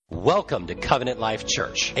Welcome to Covenant Life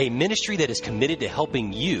Church, a ministry that is committed to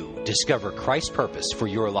helping you discover Christ's purpose for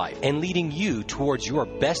your life and leading you towards your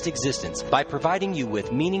best existence by providing you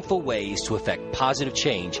with meaningful ways to affect positive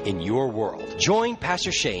change in your world. Join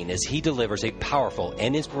Pastor Shane as he delivers a powerful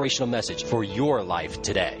and inspirational message for your life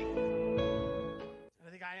today. I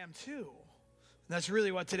think I am too. That's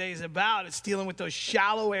really what today is about. It's dealing with those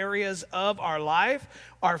shallow areas of our life,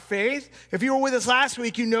 our faith. If you were with us last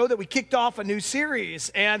week, you know that we kicked off a new series,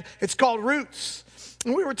 and it's called Roots.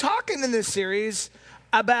 And we were talking in this series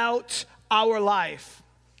about our life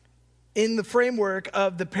in the framework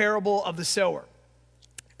of the parable of the sower.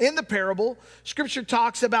 In the parable, Scripture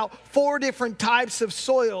talks about 4 different types of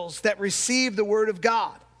soils that receive the Word of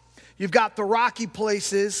God. You've got the rocky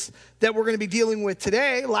places that we're going to be dealing with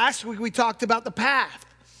today. Last week we talked about the path.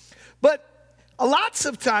 But lots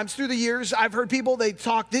of times through the years, I've heard people, they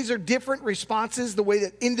talk, these are different responses, the way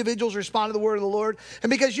that individuals respond to the word of the Lord. And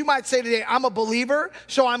because you might say today, I'm a believer,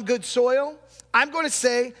 so I'm good soil, I'm going to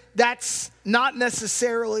say that's not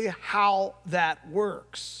necessarily how that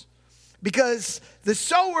works. Because the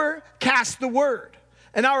sower casts the word.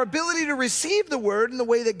 And our ability to receive the word in the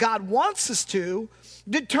way that God wants us to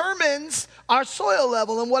determines our soil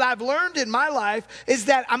level. And what I've learned in my life is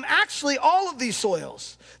that I'm actually all of these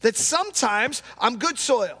soils. That sometimes I'm good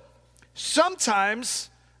soil. Sometimes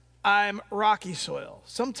I'm rocky soil.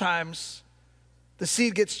 Sometimes the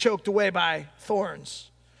seed gets choked away by thorns.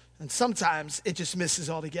 And sometimes it just misses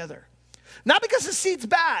altogether. Not because the seed's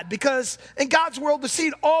bad, because in God's world, the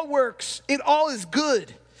seed all works. It all is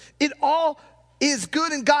good. It all is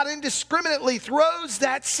good, and God indiscriminately throws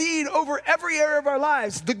that seed over every area of our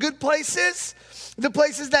lives. The good places, the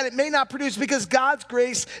places that it may not produce, because God's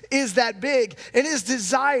grace is that big. And his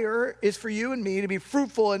desire is for you and me to be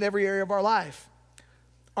fruitful in every area of our life.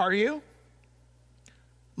 Are you?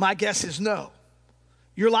 My guess is no.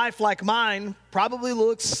 Your life, like mine, probably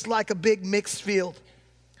looks like a big mixed field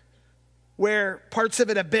where parts of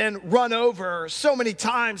it have been run over so many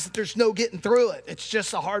times that there's no getting through it. It's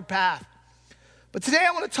just a hard path. But today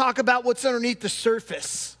I want to talk about what's underneath the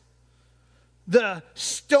surface, the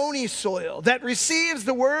stony soil that receives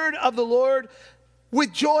the word of the Lord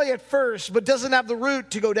with joy at first, but doesn't have the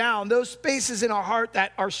root to go down. Those spaces in our heart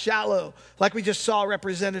that are shallow, like we just saw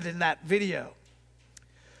represented in that video.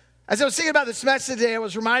 As I was thinking about this message today, I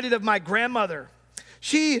was reminded of my grandmother.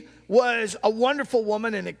 She was a wonderful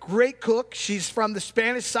woman and a great cook. She's from the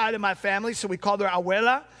Spanish side of my family, so we called her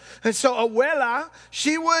Abuela. And so Abuela,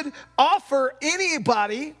 she would offer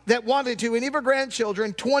anybody that wanted to, any of her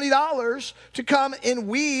grandchildren, $20 to come and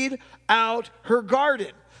weed out her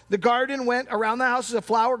garden. The garden went around the house. It was a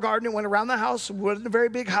flower garden. It went around the house. It wasn't a very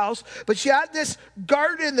big house. But she had this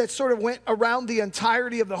garden that sort of went around the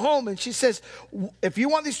entirety of the home. And she says, if you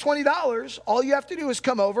want these $20, all you have to do is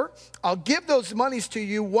come over. I'll give those monies to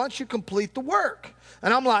you once you complete the work.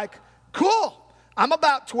 And I'm like, cool. I'm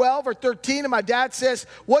about 12 or 13, and my dad says,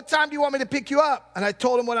 what time do you want me to pick you up? And I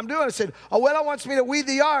told him what I'm doing. I said, Abuela wants me to weed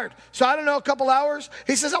the yard. So I don't know, a couple hours.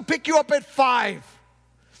 He says, I'll pick you up at 5.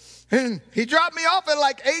 And he dropped me off at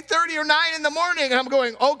like 8:30 or 9 in the morning. And I'm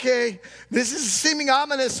going, okay, this is seeming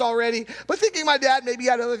ominous already. But thinking my dad maybe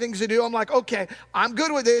had other things to do, I'm like, okay, I'm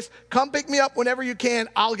good with this. Come pick me up whenever you can.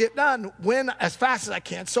 I'll get done as fast as I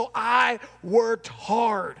can. So I worked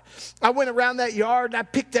hard. I went around that yard and I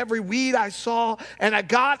picked every weed I saw. And I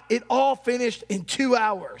got it all finished in 2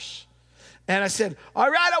 hours. And I said, all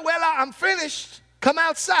right, Abuela, I'm finished. Come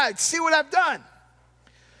outside, see what I've done.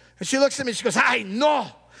 And she looks at me, she goes, ay, no.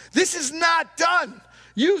 This is not done.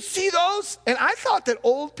 You see those? And I thought that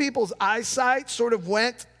old people's eyesight sort of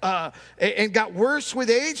went and got worse with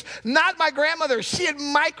age. Not my grandmother. She had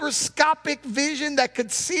microscopic vision that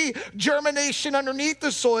could see germination underneath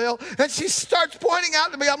the soil. And she starts pointing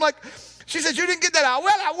out to me. I'm like, she says, you didn't get that out.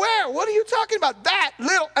 Well, where? What are you talking about? That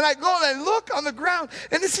little. And I go and I look on the ground.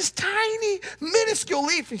 And it's this tiny, minuscule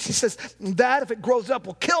leaf. And she says, that, if it grows up,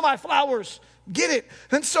 will kill my flowers. Get it?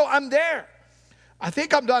 And so I'm there. I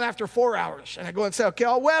think I'm done after 4 hours. And I go and say, okay,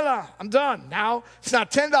 Abuela, I'm done. Now, it's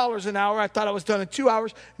not $10 an hour. I thought I was done in 2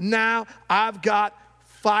 hours. Now, I've got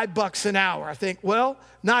 $5 an hour. I think, well,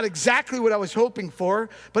 not exactly what I was hoping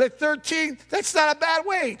for. But at 13, that's not a bad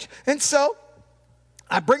wage. And so,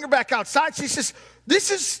 I bring her back outside. She says,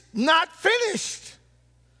 this is not finished.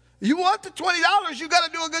 You want the $20, you got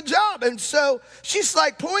to do a good job. And so she's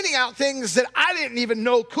like pointing out things that I didn't even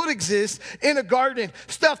know could exist in a garden.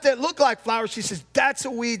 Stuff that looked like flowers. She says, that's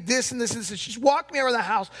a weed, this and this and this. She's walking me around the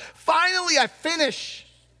house. Finally, I finish.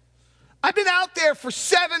 I've been out there for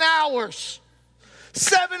 7 hours.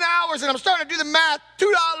 7 hours, and I'm starting to do the math,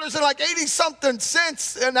 $2 and like 80 something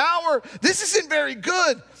cents an hour. This isn't very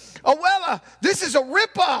good. Abuela, this is a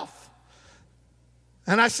ripoff.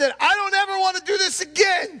 And I said, I don't ever want to do this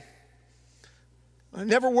again. I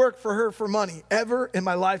never worked for her for money, ever in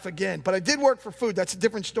my life again. But I did work for food. That's a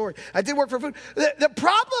different story. I did work for food. The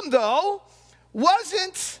problem, though,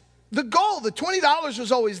 wasn't the goal. The $20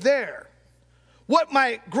 was always there. What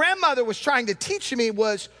my grandmother was trying to teach me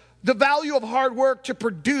was the value of hard work to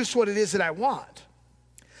produce what it is that I want.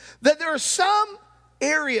 That there are some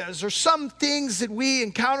areas or some things that we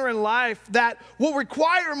encounter in life that will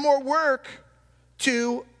require more work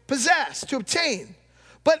to possess, to obtain.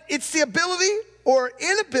 But it's the ability or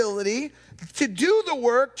inability to do the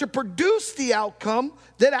work to produce the outcome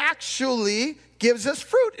that actually gives us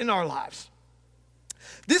fruit in our lives.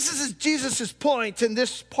 This is Jesus' point in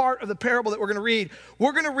this part of the parable that we're going to read.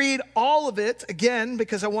 We're going to read all of it again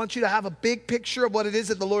because I want you to have a big picture of what it is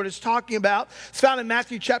that the Lord is talking about. It's found in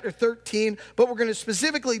Matthew chapter 13, but we're going to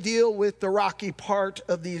specifically deal with the rocky part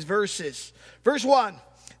of these verses. Verse 1,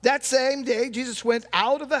 that same day Jesus went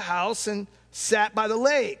out of the house and sat by the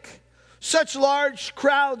lake. Such large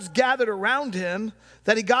crowds gathered around him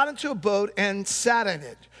that he got into a boat and sat in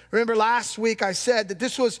it. Remember last week I said that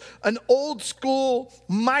this was an old school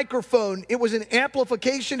microphone. It was an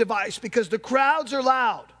amplification device because the crowds are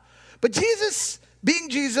loud. But Jesus, being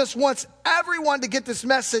Jesus, wants everyone to get this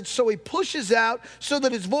message, so he pushes out so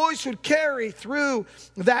that his voice would carry through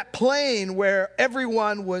that plain where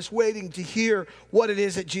everyone was waiting to hear what it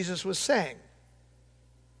is that Jesus was saying.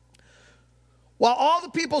 While all the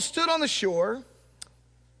people stood on the shore,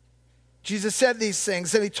 Jesus said these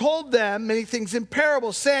things, and he told them many things in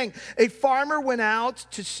parables, saying, a farmer went out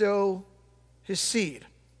to sow his seed.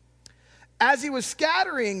 As he was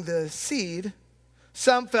scattering the seed,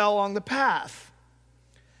 some fell along the path,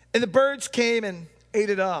 and the birds came and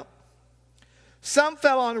ate it up. Some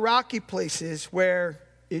fell on rocky places where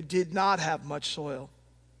it did not have much soil.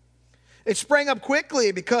 It sprang up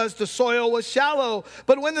quickly because the soil was shallow,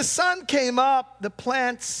 but when the sun came up, the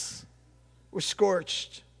plants were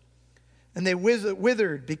scorched. And they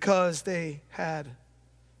withered because they had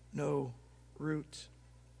no root.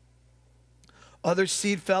 Other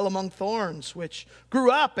seed fell among thorns, which grew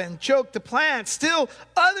up and choked the plant. Still,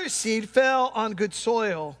 other seed fell on good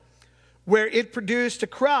soil, where it produced a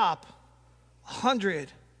crop 100,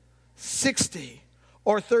 60,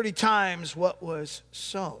 or 30 times what was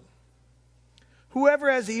sown. Whoever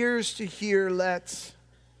has ears to hear, let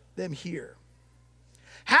them hear.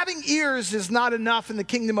 Having ears is not enough in the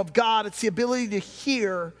kingdom of God. It's the ability to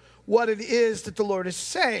hear what it is that the Lord is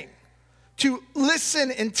saying, to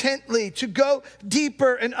listen intently, to go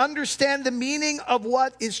deeper and understand the meaning of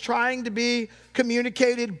what is trying to be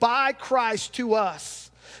communicated by Christ to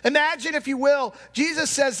us. Imagine, if you will, Jesus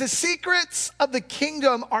says the secrets of the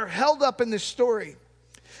kingdom are held up in this story.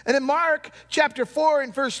 And in Mark chapter 4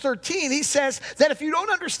 and verse 13, he says that if you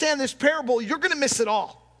don't understand this parable, you're going to miss it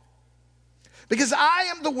all. Because I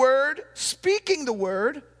am the word, speaking the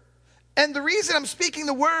word. And the reason I'm speaking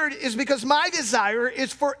the word is because my desire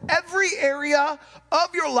is for every area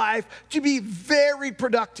of your life to be very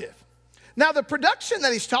productive. Now, the production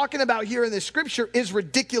that he's talking about here in this scripture is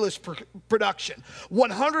ridiculous production.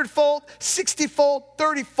 100-fold, 60-fold,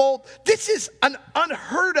 30-fold. This is an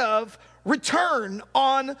unheard of return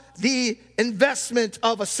on the investment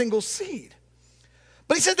of a single seed.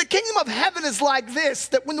 But he said the kingdom of heaven is like this,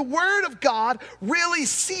 that when the word of God really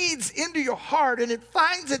seeds into your heart and it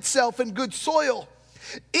finds itself in good soil,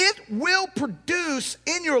 it will produce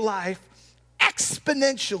in your life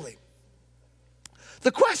exponentially.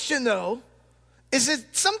 The question, though, is that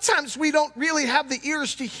sometimes we don't really have the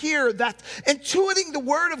ears to hear that intuiting the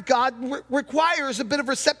word of God requires a bit of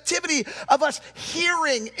receptivity of us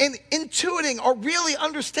hearing and intuiting or really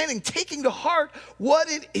understanding, taking to heart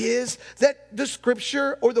what it is that the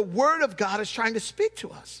scripture or the word of God is trying to speak to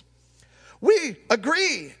us. We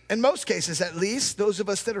agree, in most cases at least, those of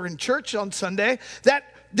us that are in church on Sunday, that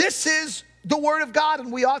this is the word of God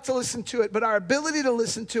and we ought to listen to it, but our ability to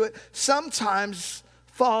listen to it sometimes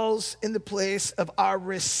falls in the place of our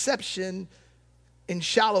reception in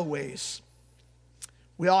shallow ways.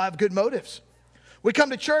 We all have good motives. We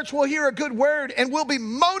come to church, we'll hear a good word, and we'll be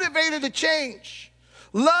motivated to change.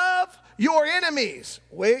 Love your enemies.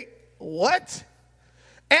 Wait, what?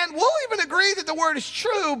 And we'll even agree that the word is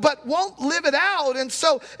true, but won't live it out. And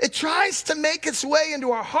so it tries to make its way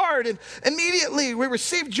into our heart. And immediately we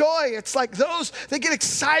receive joy. It's like those that get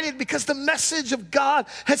excited because the message of God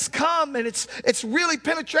has come and it's really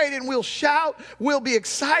penetrated. And we'll shout, we'll be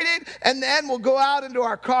excited, and then we'll go out into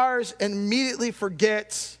our cars and immediately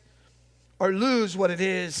forget or lose what it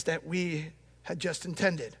is that we had just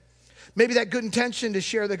intended. Maybe that good intention to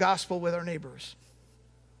share the gospel with our neighbors.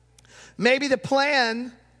 Maybe the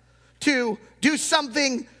plan to do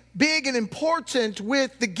something big and important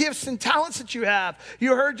with the gifts and talents that you have.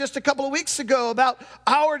 You heard just a couple of weeks ago about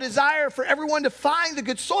our desire for everyone to find the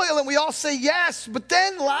good soil, and we all say yes, but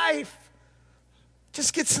then life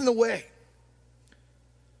just gets in the way.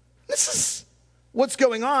 This is what's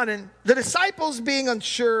going on, and the disciples being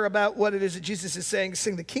unsure about what it is that Jesus is saying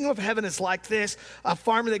the kingdom of heaven is like this, a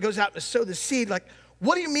farmer that goes out to sow the seed. Like,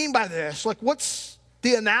 what do you mean by this? Like, what's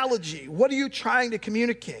the analogy? What are you trying to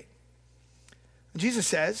communicate? Jesus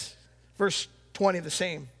says, verse 20 of the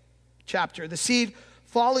same chapter, the seed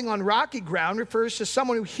falling on rocky ground refers to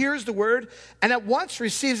someone who hears the word and at once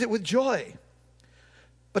receives it with joy.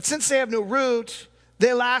 But since they have no root,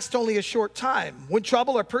 they last only a short time. When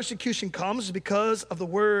trouble or persecution comes because of the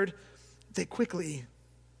word, they quickly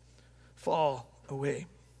fall away.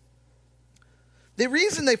 The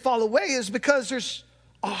reason they fall away is because there's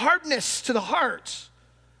a hardness to the heart,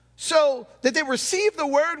 so that they receive the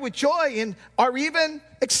word with joy and are even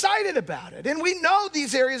excited about it. And we know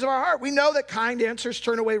these areas of our heart. We know that kind answers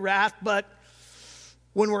turn away wrath, but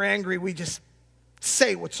when we're angry, we just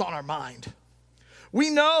say what's on our mind.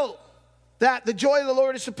 We know that the joy of the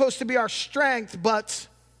Lord is supposed to be our strength, but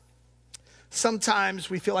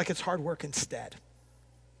sometimes we feel like it's hard work instead.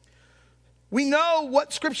 We know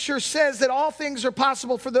what Scripture says, that all things are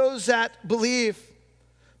possible for those that believe,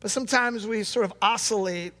 but sometimes we sort of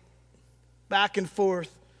oscillate back and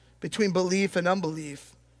forth between belief and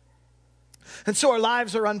unbelief. And so our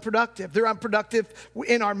lives are unproductive. They're unproductive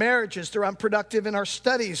in our marriages. They're unproductive in our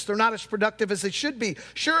studies. They're not as productive as they should be.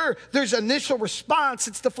 Sure, there's initial response.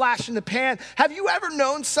 It's the flash in the pan. Have you ever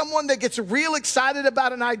known someone that gets real excited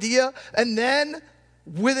about an idea and then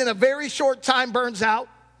within a very short time burns out?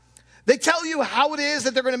 They tell you how it is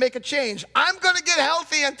that they're going to make a change. I'm going to get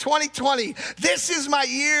healthy in 2020. This is my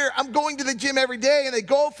year. I'm going to the gym every day. And they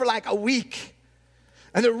go for like a week.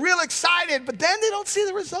 And they're real excited, but then they don't see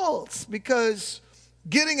the results because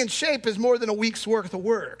getting in shape is more than a week's worth of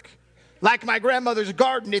work. Like my grandmother's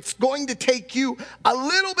garden, it's going to take you a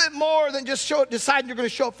little bit more than just deciding you're going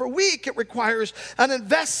to show up for a week. It requires an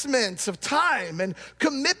investment of time and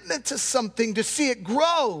commitment to something to see it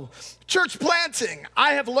grow. Church planting,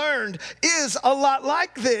 I have learned, is a lot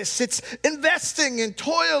like this. It's investing and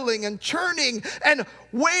toiling and churning and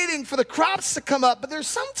waiting for the crops to come up. But there's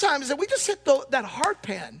sometimes that we just hit that hard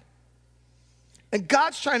pan. And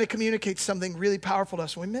God's trying to communicate something really powerful to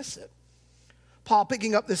us and we miss it. Paul,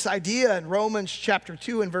 picking up this idea in Romans chapter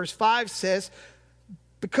 2 and verse 5 says,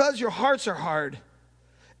 because your hearts are hard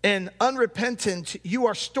and unrepentant, you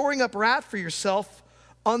are storing up wrath for yourself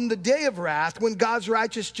on the day of wrath when God's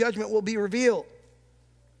righteous judgment will be revealed.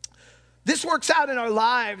 This works out in our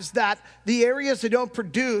lives that the areas that don't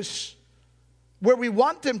produce where we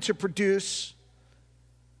want them to produce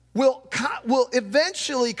will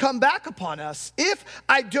eventually come back upon us. If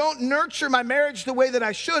I don't nurture my marriage the way that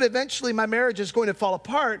I should, eventually my marriage is going to fall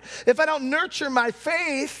apart. If I don't nurture my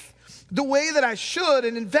faith the way that I should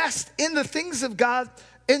and invest in the things of God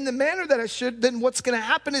in the manner that I should, then what's going to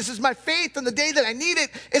happen is my faith on the day that I need it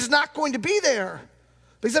is not going to be there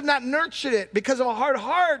because I've not nurtured it because of a hard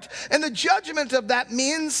heart. And the judgment of that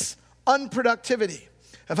means unproductivity.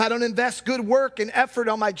 If I don't invest good work and effort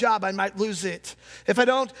on my job, I might lose it. If I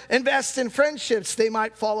don't invest in friendships, they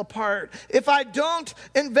might fall apart. If I don't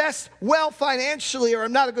invest well financially or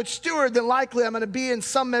I'm not a good steward, then likely I'm going to be in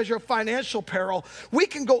some measure of financial peril. We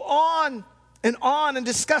can go on and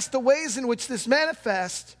discuss the ways in which this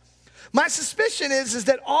manifests. My suspicion is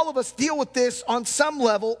that all of us deal with this on some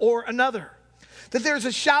level or another. That there's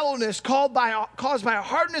a shallowness caused by a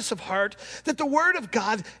hardness of heart that the Word of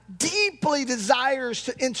God deeply desires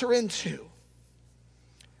to enter into.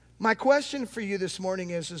 My question for you this morning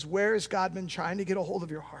is where has God been trying to get a hold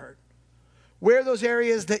of your heart? Where are those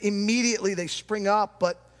areas that immediately they spring up,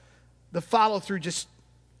 but the follow-through just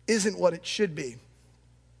isn't what it should be?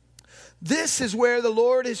 This is where the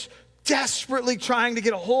Lord is desperately trying to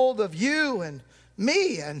get a hold of you and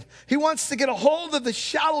me, and He wants to get a hold of the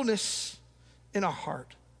shallowness in our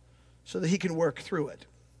heart so that He can work through it.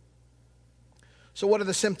 So what are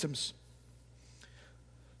the symptoms?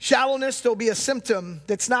 Shallowness, there'll be a symptom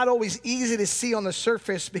that's not always easy to see on the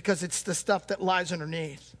surface because it's the stuff that lies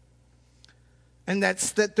underneath. And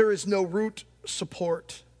that's that there is no root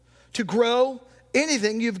support. To grow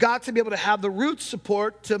anything, you've got to be able to have the root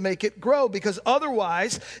support to make it grow, because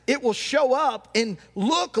otherwise it will show up and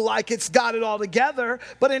look like it's got it all together,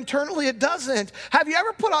 but internally it doesn't. Have you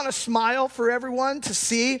ever put on a smile for everyone to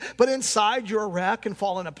see, but inside you're a wreck and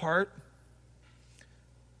falling apart?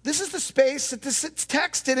 This is the space that this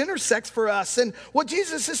text, it intersects for us and what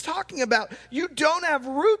Jesus is talking about. You don't have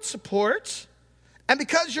root support, and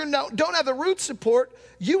because you don't have the root support,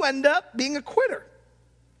 you end up being a quitter.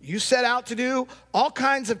 You set out to do all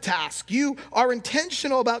kinds of tasks. You are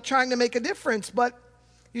intentional about trying to make a difference, but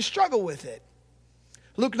you struggle with it.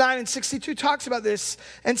 Luke 9:62 talks about this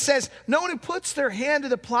and says, no one who puts their hand to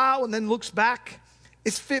the plow and then looks back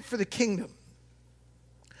is fit for the kingdom.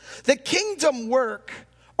 The kingdom work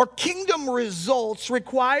or kingdom results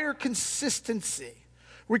require consistency,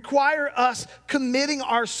 require us committing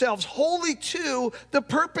ourselves wholly to the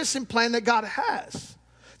purpose and plan that God has.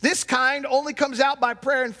 This kind only comes out by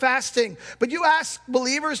prayer and fasting. But you ask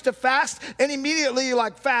believers to fast, and immediately you're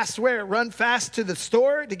like, fast where? Run fast to the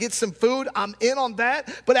store to get some food? I'm in on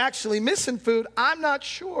that. But actually missing food, I'm not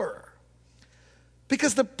sure.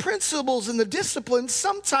 Because the principles and the disciplines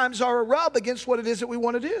sometimes are a rub against what it is that we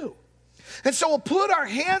want to do. And so we'll put our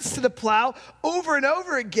hands to the plow over and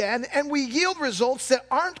over again, and we yield results that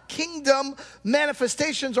aren't kingdom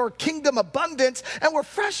manifestations or kingdom abundance, and we're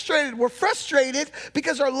frustrated. We're frustrated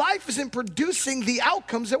because our life isn't producing the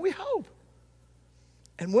outcomes that we hope.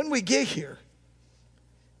 And when we get here,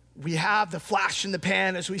 we have the flash in the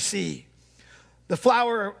pan as we see. The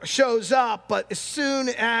flower shows up, but as soon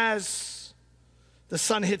as the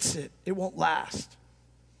sun hits it, it won't last.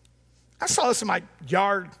 I saw this in my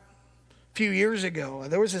yard few years ago.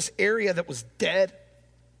 There was this area that was dead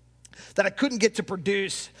that I couldn't get to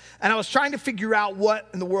produce, and I was trying to figure out what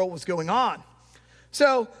in the world was going on.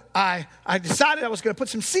 So I decided I was going to put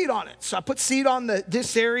some seed on it. So I put seed on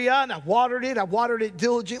this area, and I watered it. I watered it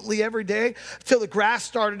diligently every day until the grass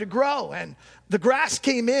started to grow. And the grass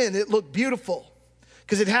came in. It looked beautiful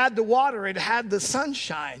because it had the water. It had the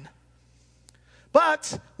sunshine.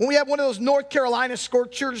 But when we have one of those North Carolina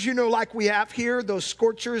scorchers, like we have here, those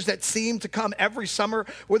scorchers that seem to come every summer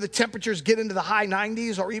where the temperatures get into the high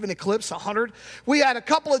 90s or even eclipse 100. We had a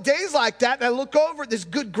couple of days like that, and I look over at this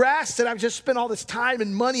good grass that I've just spent all this time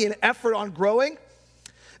and money and effort on growing,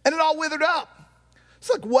 and it all withered up. It's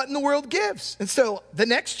like, what in the world gives? And so the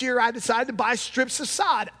next year I decided to buy strips of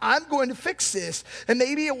sod. I'm going to fix this. And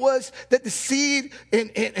maybe it was that the seed and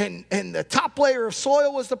the top layer of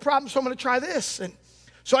soil was the problem, so I'm going to try this. And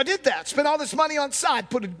so I did that. Spent all this money on sod,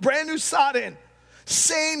 put a brand new sod in.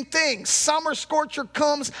 Same thing. Summer scorcher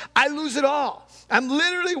comes, I lose it all. I'm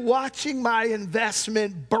literally watching my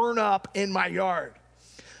investment burn up in my yard.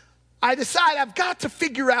 I decide I've got to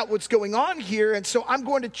figure out what's going on here, and so I'm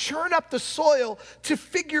going to churn up the soil to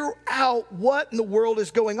figure out what in the world is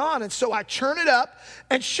going on. And so I churn it up,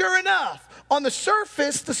 and sure enough, on the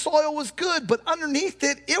surface, the soil was good, but underneath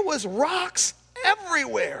it, it was rocks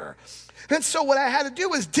everywhere. And so what I had to do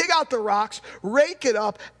was dig out the rocks, rake it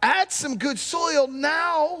up, add some good soil.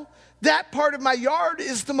 Now that part of my yard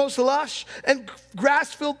is the most lush and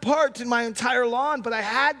grass-filled part in my entire lawn, but I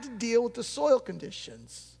had to deal with the soil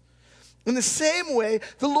conditions. In the same way,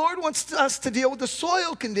 the Lord wants us to deal with the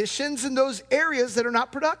soil conditions in those areas that are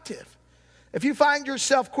not productive. If you find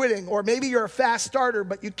yourself quitting, or maybe you're a fast starter,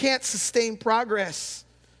 but you can't sustain progress.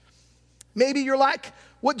 Maybe you're like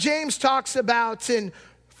what James talks about in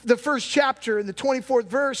the first chapter, in the 24th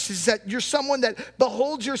verse, is that you're someone that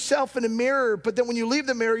beholds yourself in a mirror, but then when you leave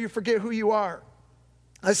the mirror, you forget who you are.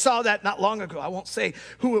 I saw that not long ago. I won't say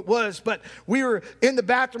who it was, but we were in the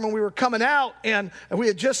bathroom and we were coming out, and we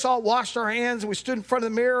had just all washed our hands, and we stood in front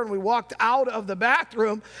of the mirror and we walked out of the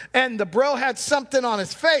bathroom, and the bro had something on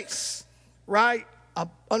his face, right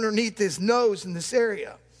up underneath his nose in this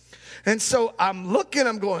area. And so I'm looking,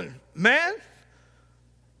 I'm going, man,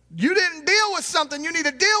 you didn't deal with something you need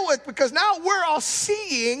to deal with, because now we're all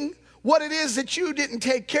seeing what it is that you didn't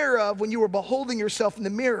take care of when you were beholding yourself in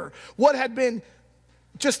the mirror. What had been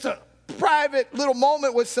just a private little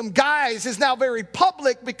moment with some guys is now very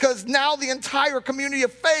public, because now the entire community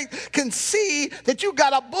of faith can see that you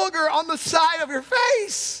got a booger on the side of your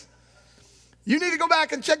face. You need to go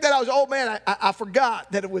back and check that out. Oh man, I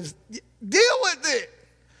forgot that it was. Deal with it.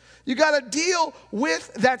 You got to deal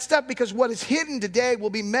with that stuff, because what is hidden today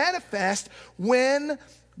will be manifest when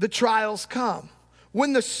the trials come.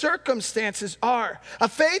 When the circumstances are. A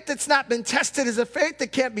faith that's not been tested is a faith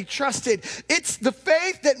that can't be trusted. It's the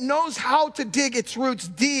faith that knows how to dig its roots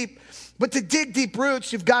deep. But to dig deep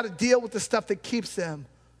roots, you've got to deal with the stuff that keeps them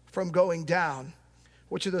from going down,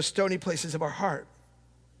 which are those stony places of our heart.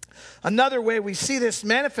 Another way we see this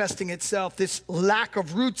manifesting itself, this lack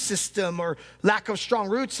of root system or lack of strong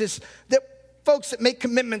roots, is that folks that make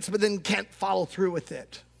commitments but then can't follow through with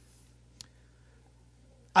it.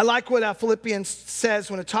 I like what Philippians says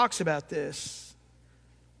when it talks about this,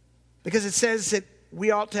 because it says that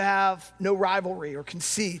we ought to have no rivalry or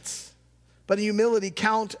conceits, but in humility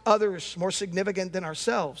count others more significant than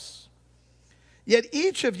ourselves. Yet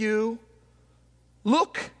each of you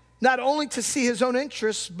look not only to see his own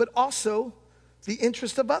interests, but also the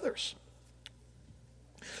interest of others.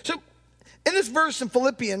 So in this verse in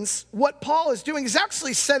Philippians, what Paul is doing is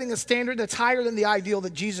actually setting a standard that's higher than the ideal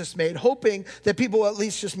that Jesus made, hoping that people will at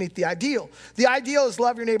least just meet the ideal. The ideal is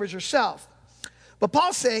love your neighbors yourself. But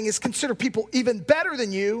Paul's saying is consider people even better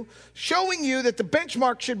than you, showing you that the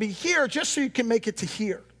benchmark should be here just so you can make it to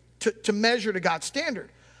here, to measure to God's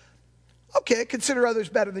standard. Okay, consider others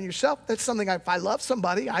better than yourself. That's something, if I love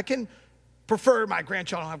somebody, I can prefer my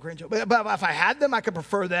grandchildren. I don't have grandchildren. But if I had them, I could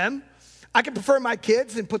prefer them. I can prefer my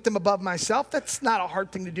kids and put them above myself. That's not a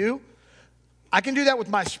hard thing to do. I can do that with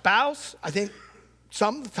my spouse, I think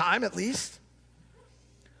some of the time at least.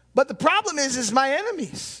 But the problem is my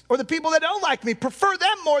enemies or the people that don't like me prefer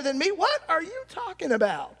them more than me. What are you talking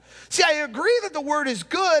about? See, I agree that the word is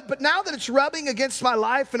good, but now that it's rubbing against my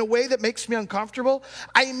life in a way that makes me uncomfortable,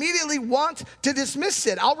 I immediately want to dismiss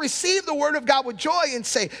it. I'll receive the word of God with joy and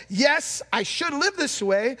say, yes, I should live this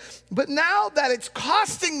way. But now that it's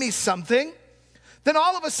costing me something, then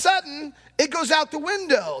all of a sudden it goes out the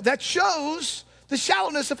window. That shows the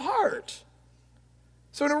shallowness of heart.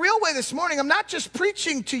 So in a real way this morning, I'm not just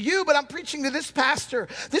preaching to you, but I'm preaching to this pastor.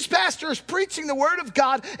 This pastor is preaching the word of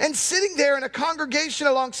God and sitting there in a congregation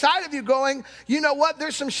alongside of you going, you know what?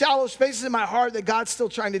 There's some shallow spaces in my heart that God's still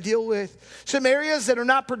trying to deal with. Some areas that are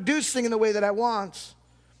not producing in the way that I want.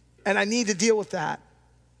 And I need to deal with that.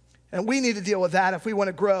 And we need to deal with that if we want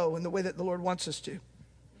to grow in the way that the Lord wants us to.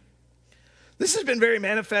 This has been very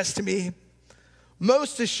manifest to me.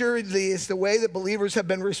 Most assuredly is the way that believers have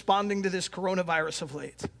been responding to this coronavirus of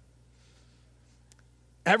late.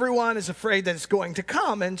 Everyone is afraid that it's going to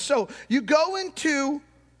come. And so you go into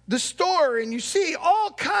the store and you see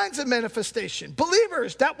all kinds of manifestation.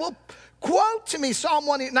 Believers that will quote to me Psalm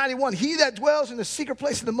 191, he that dwells in the secret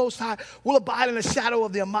place of the Most High will abide in the shadow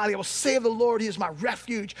of the Almighty. I will say of the Lord, he is my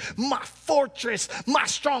refuge, my fortress, my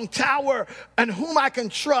strong tower, and whom I can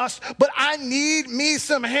trust. But I need me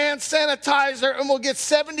some hand sanitizer, and we'll get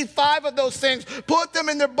 75 of those things, put them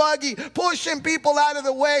in their buggy, pushing people out of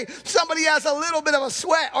the way. Somebody has a little bit of a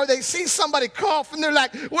sweat, or they see somebody cough, and they're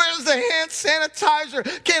like, where's the hand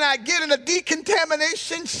sanitizer? Can I get in a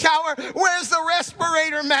decontamination shower? Where's the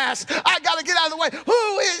respirator mask? I got to get out of the way.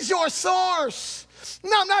 Who is your source?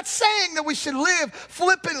 Now, I'm not saying that we should live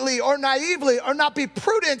flippantly or naively or not be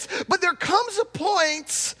prudent, but there comes a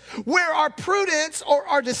point where our prudence or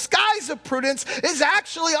our disguise of prudence is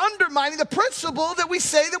actually undermining the principle that we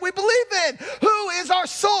say that we believe in. Who is our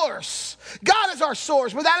source? God is our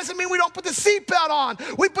source, but that doesn't mean we don't put the seatbelt on.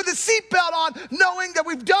 We put the seatbelt on knowing that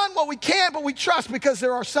we've done what we can, but we trust because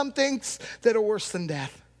there are some things that are worse than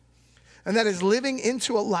death. And that is living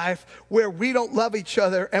into a life where we don't love each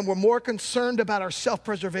other and we're more concerned about our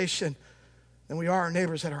self-preservation than we are our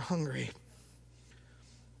neighbors that are hungry.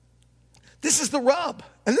 This is the rub.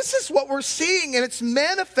 And this is what we're seeing, and it's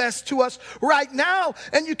manifest to us right now.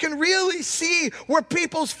 And you can really see where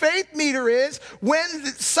people's faith meter is when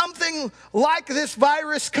something like this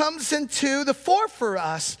virus comes into the fore for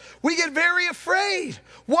us. We get very afraid,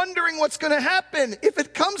 wondering what's going to happen. If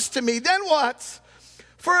it comes to me, then what?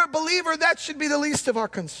 For a believer, that should be the least of our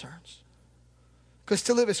concerns. Because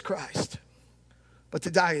to live is Christ, but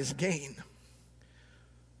to die is gain.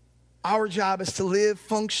 Our job is to live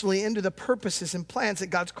functionally into the purposes and plans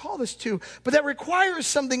that God's called us to. But that requires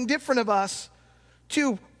something different of us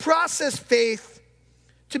to process faith,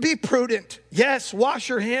 to be prudent. Yes, wash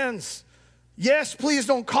your hands. Yes, please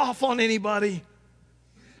don't cough on anybody.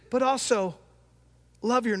 But also,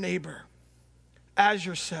 love your neighbor as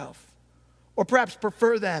yourself. Or perhaps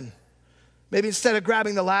prefer them. Maybe instead of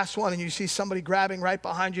grabbing the last one and you see somebody grabbing right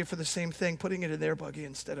behind you for the same thing, putting it in their buggy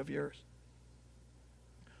instead of yours.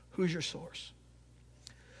 Who's your source?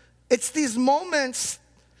 It's these moments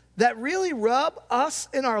that really rub us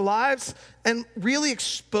in our lives and really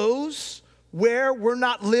expose where we're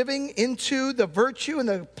not living into the virtue and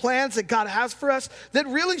the plans that God has for us that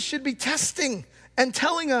really should be testing and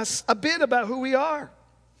telling us a bit about who we are.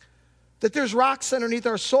 That there's rocks underneath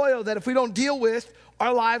our soil that if we don't deal with,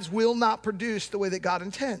 our lives will not produce the way that God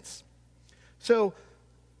intends. So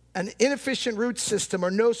an inefficient root system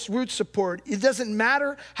or no root support, it doesn't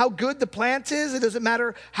matter how good the plant is. It doesn't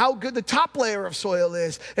matter how good the top layer of soil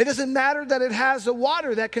is. It doesn't matter that it has the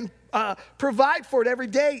water that can provide for it every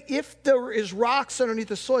day. If there is rocks underneath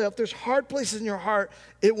the soil, if there's hard places in your heart,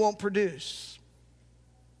 it won't produce.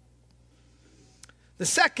 The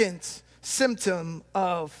second symptom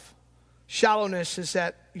of shallowness is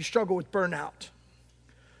that you struggle with burnout.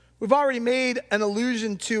 We've already made an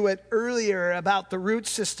allusion to it earlier about the root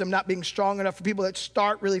system not being strong enough for people that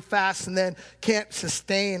start really fast and then can't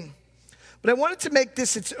sustain. But I wanted to make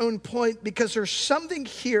this its own point because there's something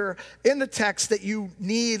here in the text that you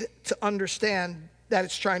need to understand that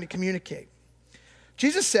it's trying to communicate.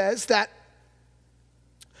 Jesus says that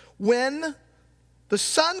when the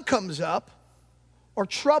sun comes up, or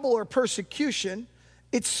trouble or persecution,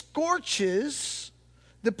 it scorches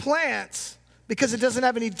the plant because it doesn't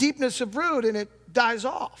have any deepness of root and it dies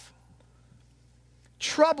off.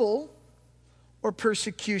 Trouble or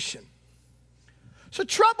persecution. So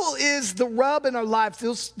trouble is the rub in our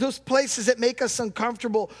lives, those places that make us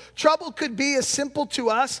uncomfortable. Trouble could be as simple to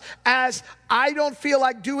us as, I don't feel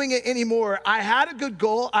like doing it anymore. I had a good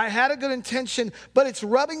goal, I had a good intention, but it's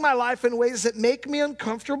rubbing my life in ways that make me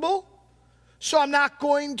uncomfortable. So I'm not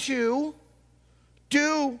going to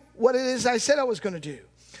do what it is I said I was going to do.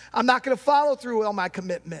 I'm not going to follow through on my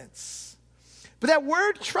commitments. But that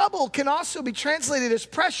word trouble can also be translated as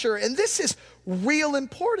pressure, and this is real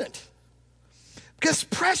important. Because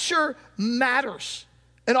pressure matters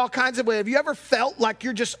in all kinds of ways. Have you ever felt like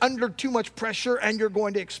you're just under too much pressure and you're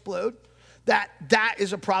going to explode? That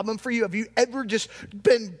is a problem for you. Have you ever just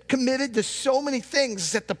been committed to so many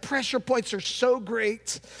things that the pressure points are so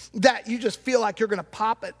great that you just feel like you're going to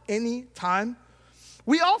pop at any time?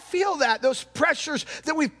 We all feel that, those pressures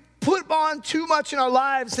that we put on too much in our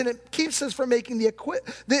lives, and it keeps us from making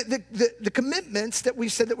the commitments that we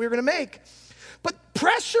said that we were going to make. But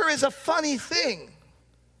pressure is a funny thing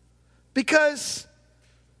because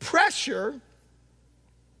pressure,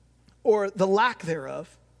 or the lack thereof,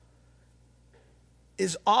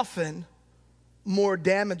 is often more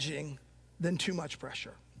damaging than too much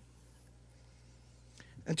pressure.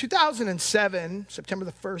 In 2007, September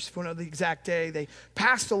the 1st, if you know the exact day, they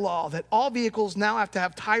passed a law that all vehicles now have to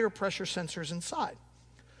have tire pressure sensors inside.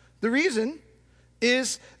 The reason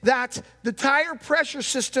is that the tire pressure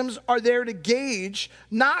systems are there to gauge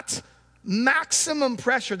not maximum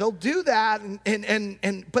pressure. They'll do that,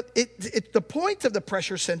 but the point of the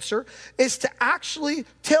pressure sensor is to actually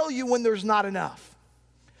tell you when there's not enough.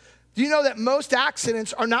 Do you know that most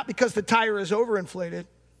accidents are not because the tire is overinflated,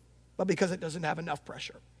 but because it doesn't have enough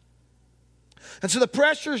pressure? And so the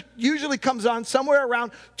pressure usually comes on somewhere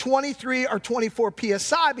around 23 or 24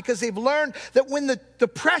 PSI because they've learned that when the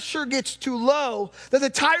pressure gets too low, that the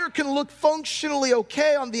tire can look functionally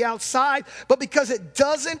okay on the outside, but because it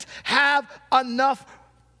doesn't have enough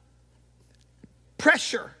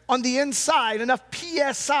pressure on the inside, enough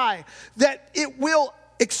PSI, that it will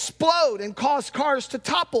explode and cause cars to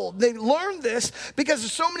topple. They learned this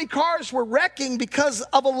because so many cars were wrecking because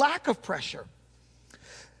of a lack of pressure.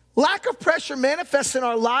 Lack of pressure manifests in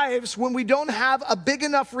our lives when we don't have a big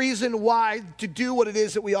enough reason why to do what it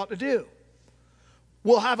is that we ought to do.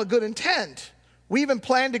 We'll have a good intent. We even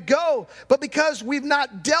plan to go, but because we've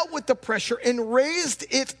not dealt with the pressure and raised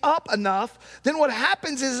it up enough, then what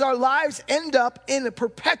happens is our lives end up in a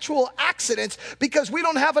perpetual accidents because we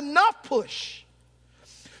don't have enough push.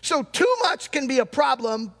 So too much can be a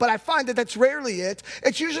problem, but I find that that's rarely it.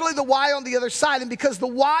 It's usually the why on the other side, and because the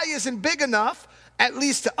why isn't big enough, at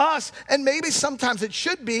least to us, and maybe sometimes it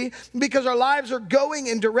should be, because our lives are going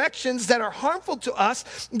in directions that are harmful to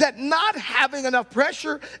us, that not having enough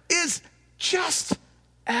pressure is just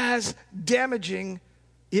as damaging,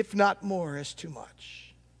 if not more, as too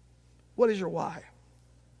much. What is your why?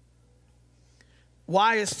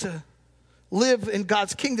 Why is to live in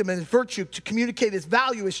God's kingdom and His virtue, to communicate His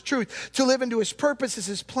value, His truth, to live into His purposes,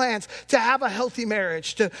 His plans, to have a healthy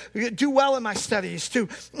marriage, to do well in my studies, to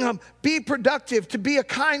be productive, to be a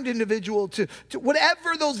kind individual, to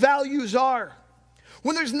whatever those values are.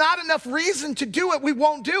 When there's not enough reason to do it, we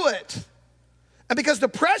won't do it. And because the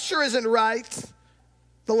pressure isn't right,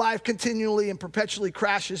 the life continually and perpetually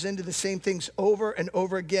crashes into the same things over and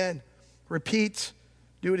over again. Repeat.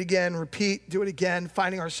 Do it again, repeat, do it again,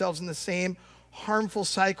 finding ourselves in the same harmful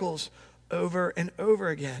cycles over and over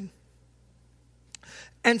again.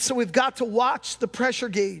 And so we've got to watch the pressure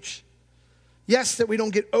gauge. Yes, that we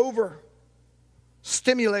don't get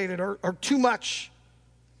over-stimulated or too much,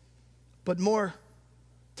 but more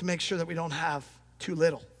to make sure that we don't have too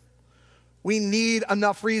little. We need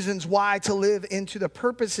enough reasons why to live into the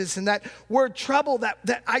purposes. And that word trouble,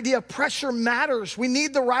 that idea of pressure matters. We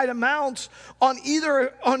need the right amounts on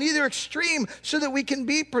either extreme so that we can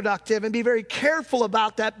be productive and be very careful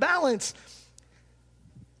about that balance.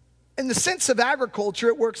 In the sense of agriculture,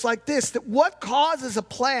 it works like this, that what causes a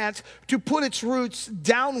plant to put its roots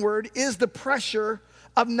downward is the pressure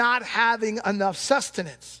of not having enough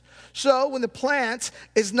sustenance. So when the plant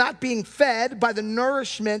is not being fed by the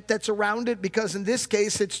nourishment that's around it, because in this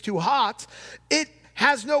case it's too hot, it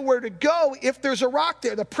has nowhere to go if there's a rock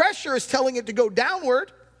there. The pressure is telling it to go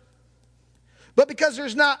downward, but because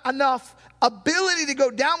there's not enough ability to go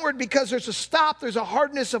downward, because there's a stop, there's a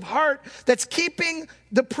hardness of heart that's keeping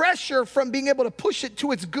the pressure from being able to push it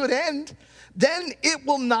to its good end, then it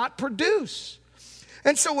will not produce.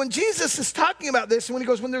 And so when Jesus is talking about this, and when he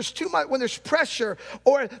goes, when there's too much, when there's pressure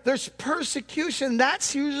or there's persecution,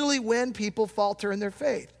 that's usually when people falter in their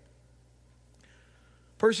faith.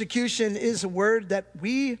 Persecution is a word that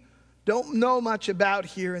we don't know much about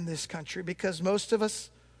here in this country, because most of us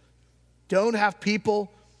don't have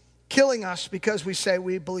people killing us because we say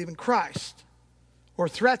we believe in Christ, or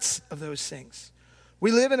threats of those things.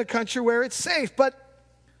 We live in a country where it's safe, but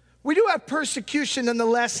we do have persecution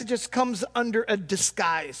nonetheless. It just comes under a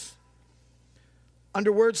disguise,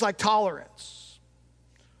 under words like tolerance,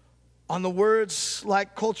 on the words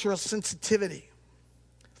like cultural sensitivity.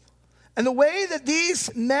 And the way that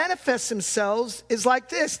these manifest themselves is like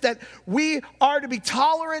this, that we are to be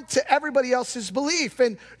tolerant to everybody else's belief.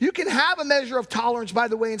 And you can have a measure of tolerance, by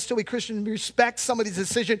the way, and still be Christian and respect somebody's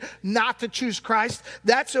decision not to choose Christ.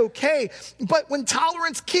 That's okay. But when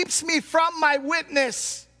tolerance keeps me from my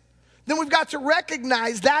witness, then we've got to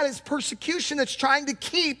recognize that is persecution that's trying to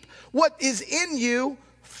keep what is in you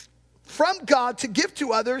from God to give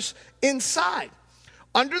to others inside.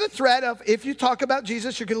 Under the threat of, if you talk about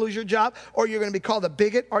Jesus, you're going to lose your job, or you're going to be called a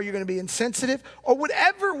bigot, or you're going to be insensitive, or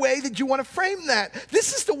whatever way that you want to frame that.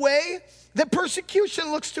 This is the way that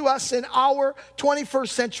persecution looks to us in our 21st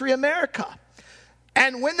century America.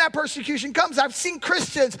 And when that persecution comes, I've seen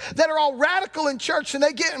Christians that are all radical in church, and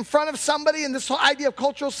they get in front of somebody, and this whole idea of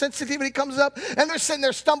cultural sensitivity comes up, and they're sitting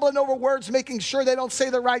there stumbling over words, making sure they don't say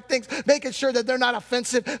the right things, making sure that they're not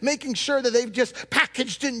offensive, making sure that they've just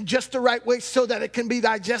packaged it in just the right way so that it can be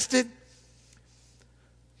digested.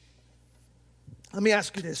 Let me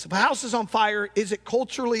ask you this. If a house is on fire, is it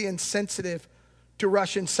culturally insensitive to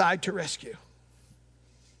rush inside to rescue?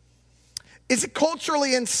 Is it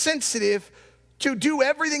culturally insensitive to do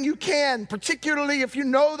everything you can, particularly if you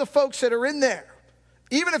know the folks that are in there?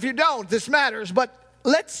 Even if you don't, this matters, but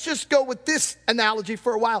let's just go with this analogy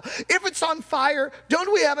for a while. If it's on fire,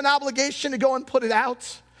 don't we have an obligation to go and put it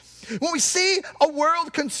out? When we see a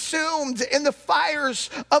world consumed in the fires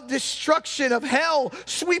of destruction, of hell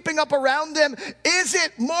sweeping up around them, is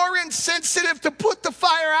it more insensitive to put the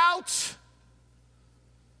fire out,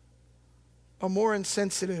 or more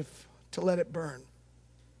insensitive to let it burn?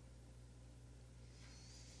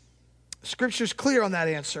 Scripture's clear on that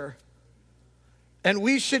answer. And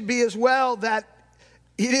we should be as well, that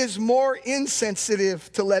it is more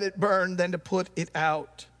insensitive to let it burn than to put it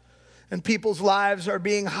out. And people's lives are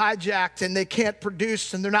being hijacked, and they can't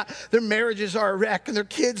produce, and their marriages are a wreck, and their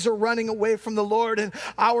kids are running away from the Lord. And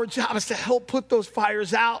our job is to help put those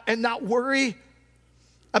fires out and not worry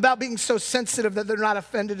about being so sensitive that they're not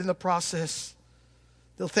offended in the process.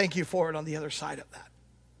 They'll thank you for it on the other side of that.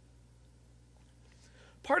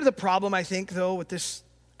 Part of the problem, I think, though, with this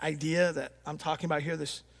idea that I'm talking about here,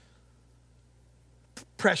 this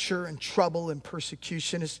pressure and trouble and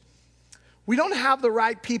persecution, is we don't have the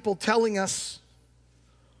right people telling us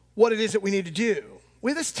what it is that we need to do.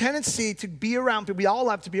 We have this tendency to be around people. We all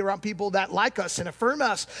have to be around people that like us and affirm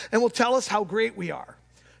us and will tell us how great we are.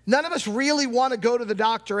 None of us really want to go to the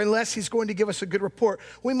doctor unless he's going to give us a good report.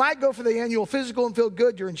 We might go for the annual physical and feel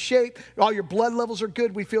good. You're in shape. All your blood levels are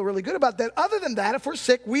good. We feel really good about that. Other than that, if we're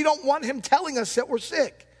sick, we don't want him telling us that we're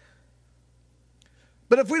sick.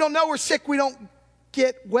 But if we don't know we're sick, we don't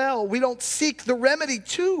get well. We don't seek the remedy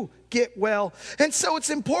to get well. And so it's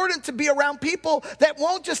important to be around people that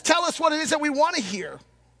won't just tell us what it is that we want to hear,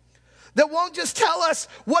 that won't just tell us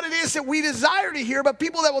what it is that we desire to hear, but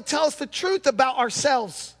people that will tell us the truth about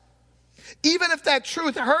ourselves. Even if that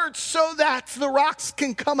truth hurts, so that the rocks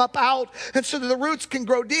can come up out and so that the roots can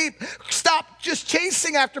grow deep. Stop just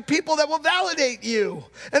chasing after people that will validate you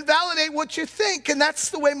and validate what you think. And that's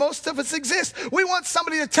the way most of us exist. We want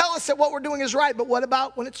somebody to tell us that what we're doing is right, but what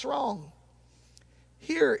about when it's wrong?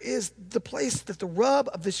 Here is the place that the rub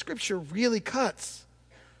of the scripture really cuts.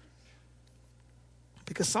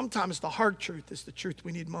 Because sometimes the hard truth is the truth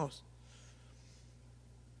we need most.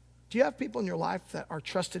 Do you have people in your life that are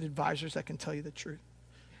trusted advisors that can tell you the truth?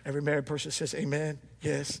 Every married person says, amen,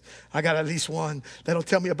 yes. I got at least one that'll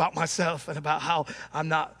tell me about myself and about how I'm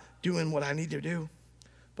not doing what I need to do.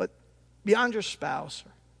 But beyond your spouse,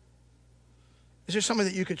 is there somebody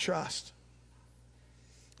that you could trust?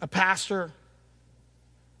 A pastor,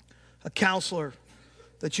 a counselor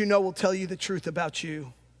that you know will tell you the truth about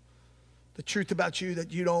you, the truth about you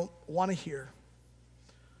that you don't want to hear.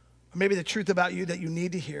 Or maybe the truth about you that you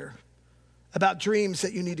need to hear. About dreams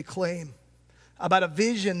that you need to claim. About a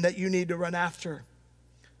vision that you need to run after.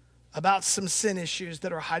 About some sin issues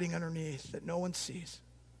that are hiding underneath that no one sees.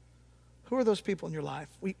 Who are those people in your life?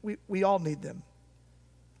 We all need them.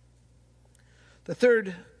 The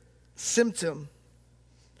third symptom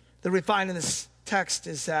that we find in this text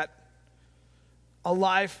is that a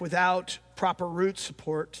life without proper root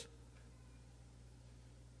support,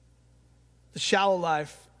 the shallow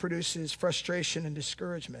life, produces frustration and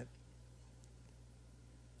discouragement.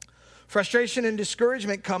 Frustration and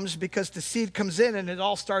discouragement comes because the seed comes in and it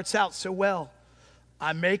all starts out so well.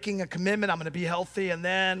 I'm making a commitment, I'm going to be healthy, and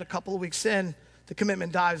then a couple of weeks in, the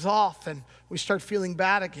commitment dies off and we start feeling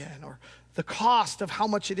bad again. Or the cost of how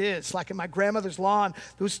much it is. Like in my grandmother's lawn,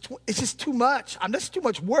 it's just too much. That's too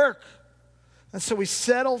much work. And so we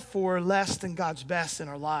settle for less than God's best in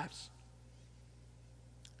our lives.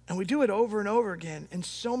 And we do it over and over again in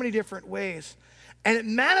so many different ways. And it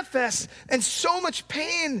manifests in so much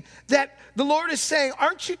pain that the Lord is saying,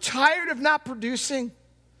 aren't you tired of not producing?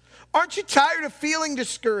 Aren't you tired of feeling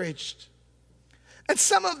discouraged? And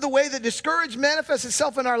some of the way that discouragement manifests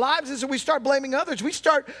itself in our lives is that we start blaming others. We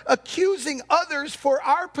start accusing others for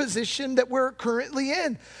our position that we're currently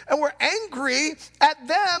in. And we're angry at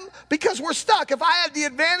them because we're stuck. If I had the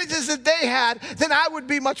advantages that they had, then I would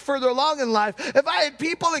be much further along in life. If I had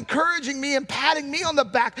people encouraging me and patting me on the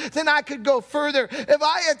back, then I could go further. If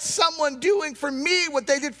I had someone doing for me what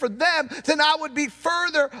they did for them, then I would be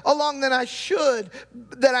further along than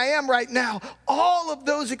I am right now. All of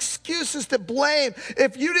those excuses to blame.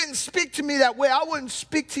 If you didn't speak to me that way, I wouldn't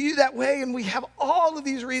speak to you that way. And we have all of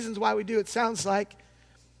these reasons why we do. It sounds like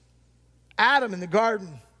Adam in the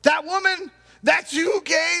garden. That woman that you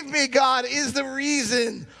gave me, God, is the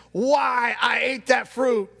reason why I ate that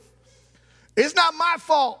fruit. It's not my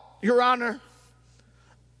fault, Your Honor.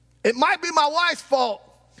 It might be my wife's fault.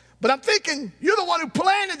 But I'm thinking, you're the one who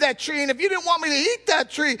planted that tree, and if you didn't want me to eat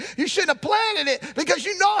that tree, you shouldn't have planted it because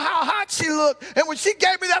you know how hot she looked, and when she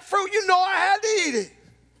gave me that fruit, you know I had to eat it.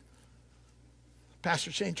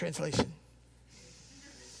 Pastor Shane translation.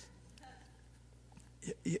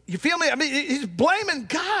 You feel me? I mean, he's blaming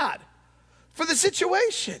God for the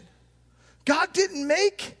situation. God didn't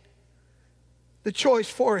make the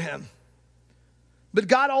choice for him. But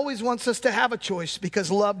God always wants us to have a choice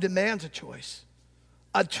because love demands a choice.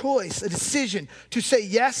 A choice, a decision to say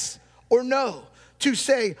yes or no, to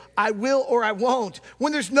say I will or I won't.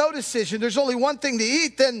 When there's no decision, there's only one thing to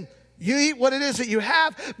eat, then you eat what it is that you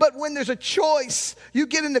have. But when there's a choice, you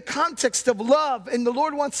get in the context of love, and the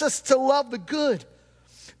Lord wants us to love the good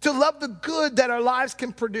that our lives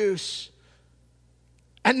can produce,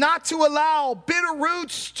 and not to allow bitter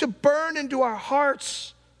roots to burn into our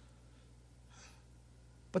hearts,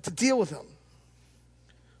 but to deal with them.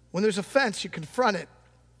 When there's offense, you confront it,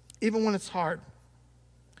 even when it's hard.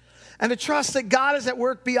 And to trust that God is at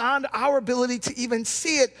work beyond our ability to even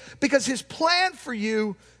see it, because his plan for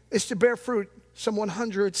you is to bear fruit, some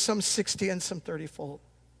 100, some 60, and some 30-fold.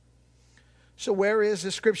 So where is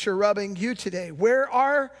the scripture rubbing you today? Where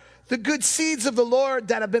are the good seeds of the Lord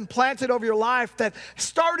that have been planted over your life that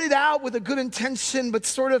started out with a good intention but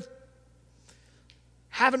sort of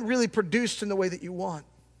haven't really produced in the way that you want?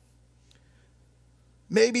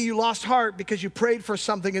 Maybe you lost heart because you prayed for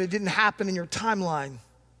something and it didn't happen in your timeline.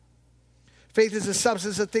 Faith is the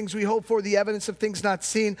substance of things we hope for, the evidence of things not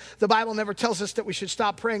seen. The Bible never tells us that we should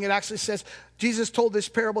stop praying. It actually says, Jesus told this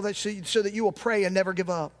parable so that you will pray and never give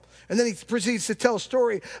up. And then he proceeds to tell a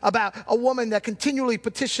story about a woman that continually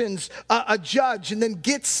petitions a judge and then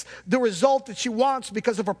gets the result that she wants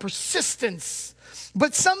because of her persistence.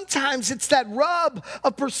 But sometimes it's that rub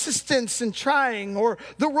of persistence and trying, or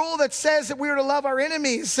the rule that says that we are to love our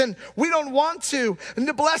enemies and we don't want to, and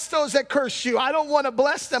to bless those that curse you. I don't want to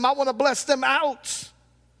bless them. I want to bless them out.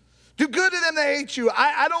 Do good to them that hate you.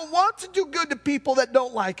 I don't want to do good to people that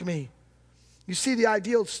don't like me. You see the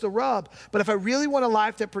ideal, it's the rub. But if I really want a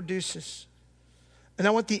life that produces, and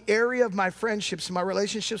I want the area of my friendships and my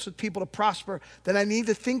relationships with people to prosper, then I need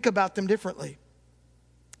to think about them differently.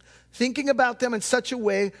 Thinking about them in such a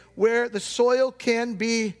way where the soil can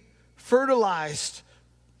be fertilized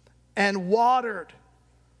and watered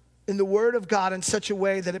in the Word of God in such a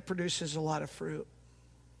way that it produces a lot of fruit.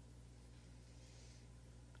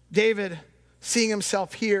 David, seeing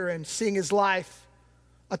himself here and seeing his life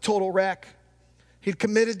a total wreck, he'd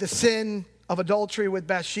committed the sin of adultery with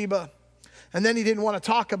Bathsheba, and then he didn't want to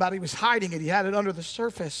talk about it. He was hiding it. He had it under the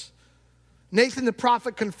surface. Nathan the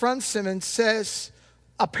prophet confronts him and says,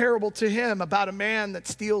 a parable to him about a man that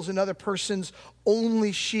steals another person's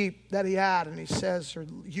only sheep that he had. And he says, "Or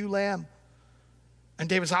you lamb." And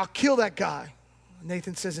David says, "I'll kill that guy." And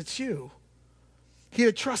Nathan says, "It's you." He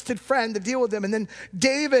had a trusted friend to deal with him. And then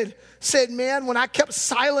David said, "Man, when I kept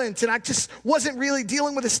silent and I just wasn't really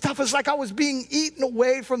dealing with this stuff, it's like I was being eaten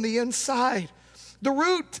away from the inside. The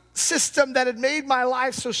root system that had made my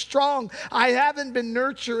life so strong, I haven't been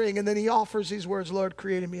nurturing." And then he offers these words, "Lord,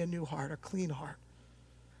 create in me a new heart, a clean heart,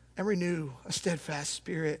 and renew a steadfast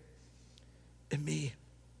spirit in me.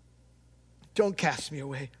 Don't cast me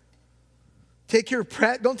away.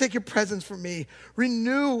 Don't take your presence from me.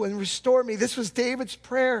 Renew and restore me." This was David's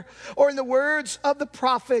prayer. Or in the words of the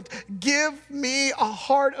prophet, "Give me a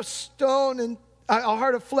heart of stone and a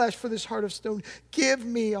heart of flesh for this heart of stone. Give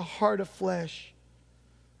me a heart of flesh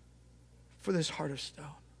for this heart of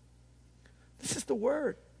stone." This is the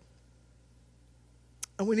word.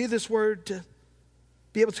 And we need this word to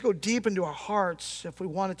be able to go deep into our hearts if we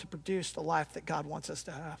want it to produce the life that God wants us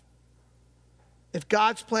to have. If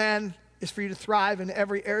God's plan is for you to thrive in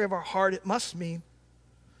every area of our heart, it must mean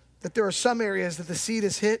that there are some areas that the seed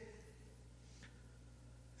is hit.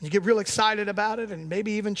 And you get real excited about it and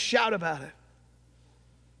maybe even shout about it.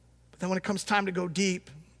 But then when it comes time to go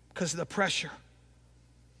deep because of the pressure,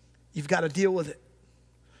 you've got to deal with it.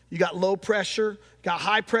 You got low pressure, you got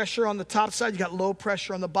high pressure on the top side, you got low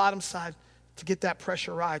pressure on the bottom side to get that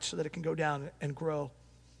pressure right so that it can go down and grow.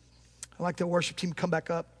 I'd like the worship team to come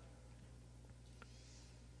back up.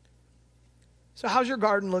 So how's your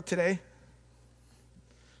garden look today?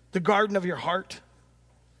 The garden of your heart.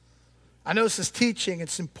 I know this is teaching.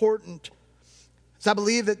 It's important. Because I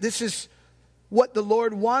believe that this is what the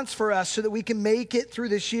Lord wants for us so that we can make it through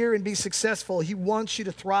this year and be successful. He wants you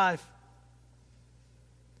to thrive.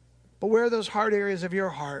 But where are those hard areas of your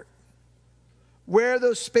heart? Where are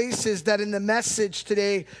those spaces that in the message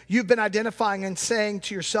today you've been identifying and saying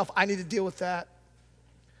to yourself, "I need to deal with that.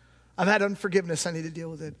 I've had unforgiveness. I need to deal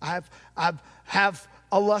with it. I have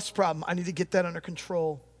a lust problem. I need to get that under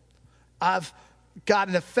control. I've got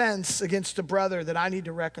an offense against a brother that I need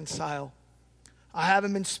to reconcile. I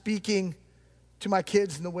haven't been speaking to my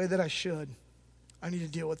kids in the way that I should. I need to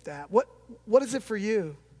deal with that." What is it for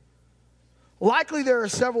you? Likely there are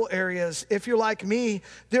several areas. If you're like me,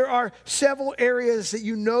 there are several areas that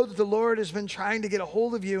you know that the Lord has been trying to get a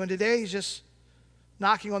hold of you. And today he's just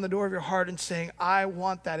knocking on the door of your heart and saying, "I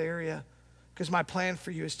want that area because my plan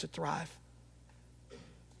for you is to thrive."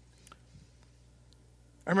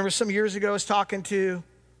 I remember some years ago I was talking to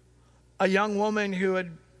a young woman who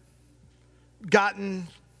had gotten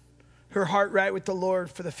her heart right with the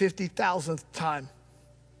Lord for the 50,000th time.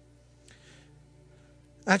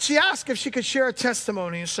 And she asked if she could share a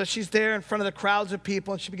testimony. And so she's there in front of the crowds of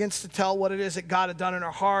people and she begins to tell what it is that God had done in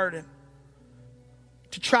her heart and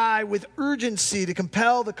to try with urgency to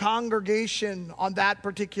compel the congregation on that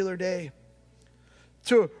particular day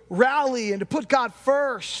to rally and to put God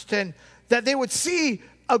first and that they would see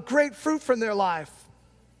a great fruit from their life.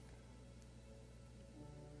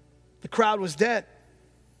 The crowd was dead.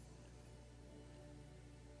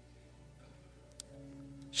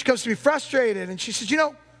 She comes to me frustrated and she says,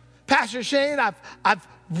 "Pastor Shane, I've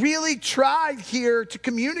really tried here to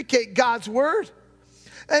communicate God's word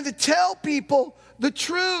and to tell people the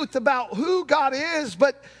truth about who God is.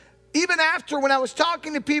 But even after, when I was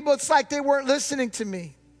talking to people, it's like they weren't listening to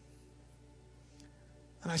me."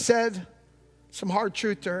 And I said some hard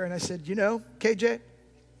truth to her. And I said, "KJ,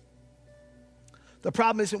 the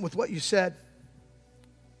problem isn't with what you said.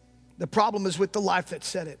 The problem is with the life that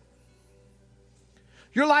said it.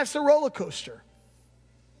 Your life's a roller coaster.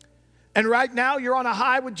 And right now you're on a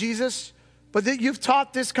high with Jesus, but that you've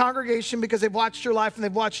taught this congregation because they've watched your life and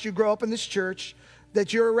they've watched you grow up in this church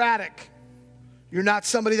that you're erratic. You're not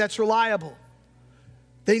somebody that's reliable.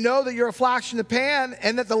 They know that you're a flash in the pan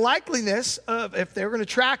and that the likeliness of, if they're going to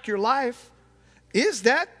track your life, is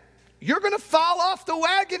that you're going to fall off the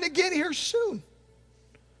wagon again here soon.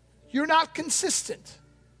 You're not consistent.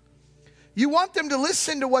 You want them to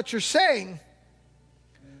listen to what you're saying,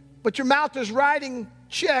 but your mouth is writing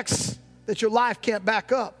checks that your life can't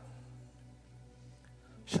back up."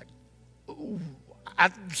 She's like, "Ooh." I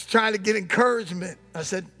was trying to get encouragement. I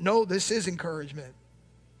said, "No, this is encouragement.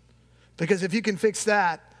 Because if you can fix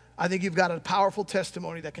that, I think you've got a powerful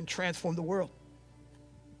testimony that can transform the world."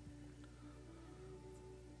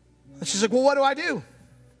 And she's like, "Well, what do I do?"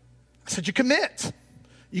 I said, "You commit.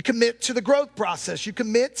 You commit to the growth process. You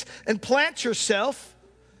commit and plant yourself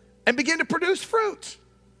and begin to produce fruit.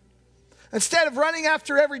 Instead of running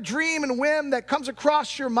after every dream and whim that comes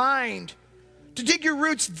across your mind, to dig your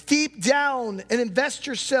roots deep down and invest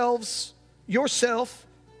yourselves yourself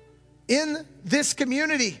in this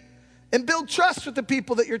community and build trust with the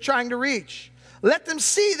people that you're trying to reach. Let them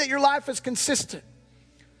see that your life is consistent.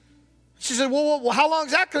 She said, well, how long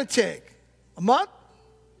is that going to take? A month?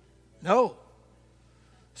 No.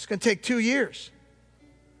 It's going to take 2 years.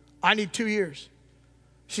 I need 2 years.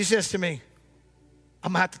 She says to me,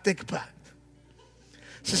 I'm going to have to think about it.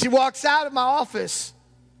 So she walks out of my office.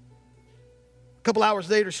 A couple hours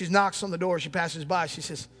later, she knocks on the door. She passes by. She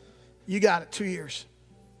says, you got it, 2 years.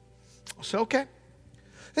 I said, okay.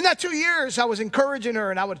 In that 2 years, I was encouraging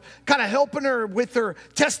her, and I would kind of helping her with her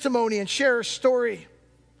testimony and share her story.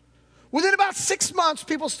 Within about 6 months,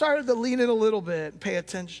 people started to lean in a little bit and pay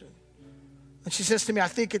attention. And she says to me, I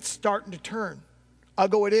think it's starting to turn. I'll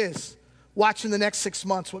go, it is. Watch in the next 6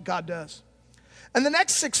 months what God does. And the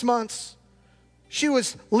next 6 months, she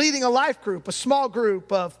was leading a life group, a small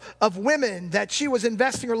group of women that she was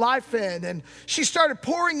investing her life in. And she started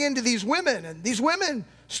pouring into these women. And these women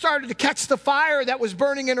started to catch the fire that was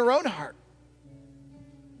burning in her own heart.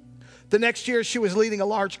 The next year, she was leading a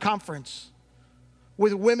large conference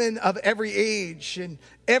with women of every age and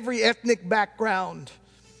every ethnic background.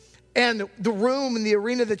 And the room and the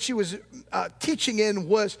arena that she was teaching in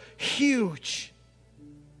was huge.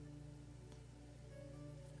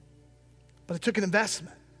 But it took an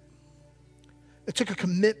investment. It took a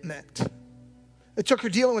commitment. It took her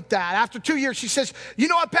dealing with that. After 2 years, she says, you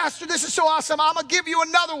know what, Pastor, this is so awesome. I'm going to give you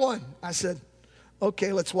another one. I said,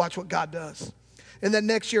 okay, let's watch what God does. And then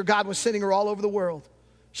next year, God was sending her all over the world.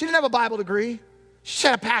 She didn't have a Bible degree. She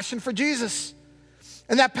had a passion for Jesus.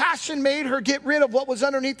 And that passion made her get rid of what was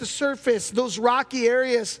underneath the surface, those rocky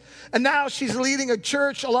areas. And now she's leading a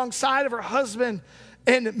church alongside of her husband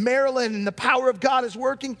in Maryland. And the power of God is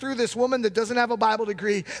working through this woman that doesn't have a Bible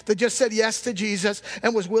degree, that just said yes to Jesus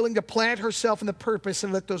and was willing to plant herself in the purpose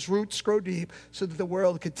and let those roots grow deep so that the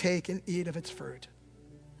world could take and eat of its fruit.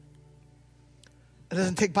 It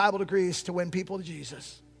doesn't take Bible degrees to win people to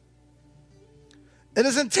Jesus. It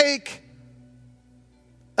doesn't take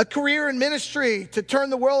a career in ministry to turn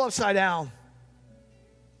the world upside down.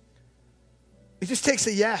 It just takes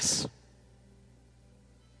a yes.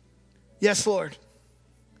 Yes, Lord.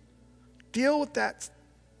 Deal with that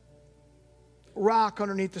rock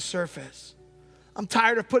underneath the surface. I'm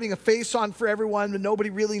tired of putting a face on for everyone, but nobody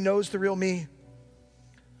really knows the real me.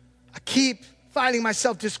 I keep finding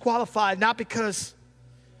myself disqualified, not because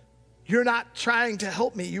you're not trying to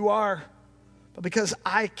help me, you are, but because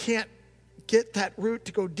I can't get that root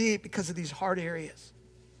to go deep because of these hard areas.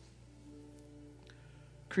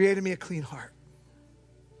 Create in me a clean heart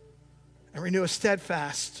and renew a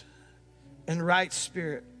steadfast and right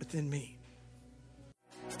spirit within me.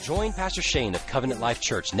 Join Pastor Shane of Covenant Life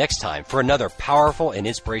Church next time for another powerful and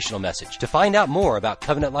inspirational message. To find out more about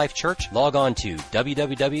Covenant Life Church, log on to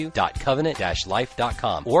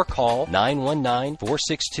www.covenant-life.com or call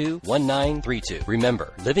 919-462-1932.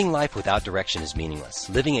 Remember, living life without direction is meaningless.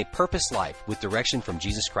 Living a purpose life with direction from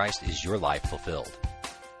Jesus Christ is your life fulfilled.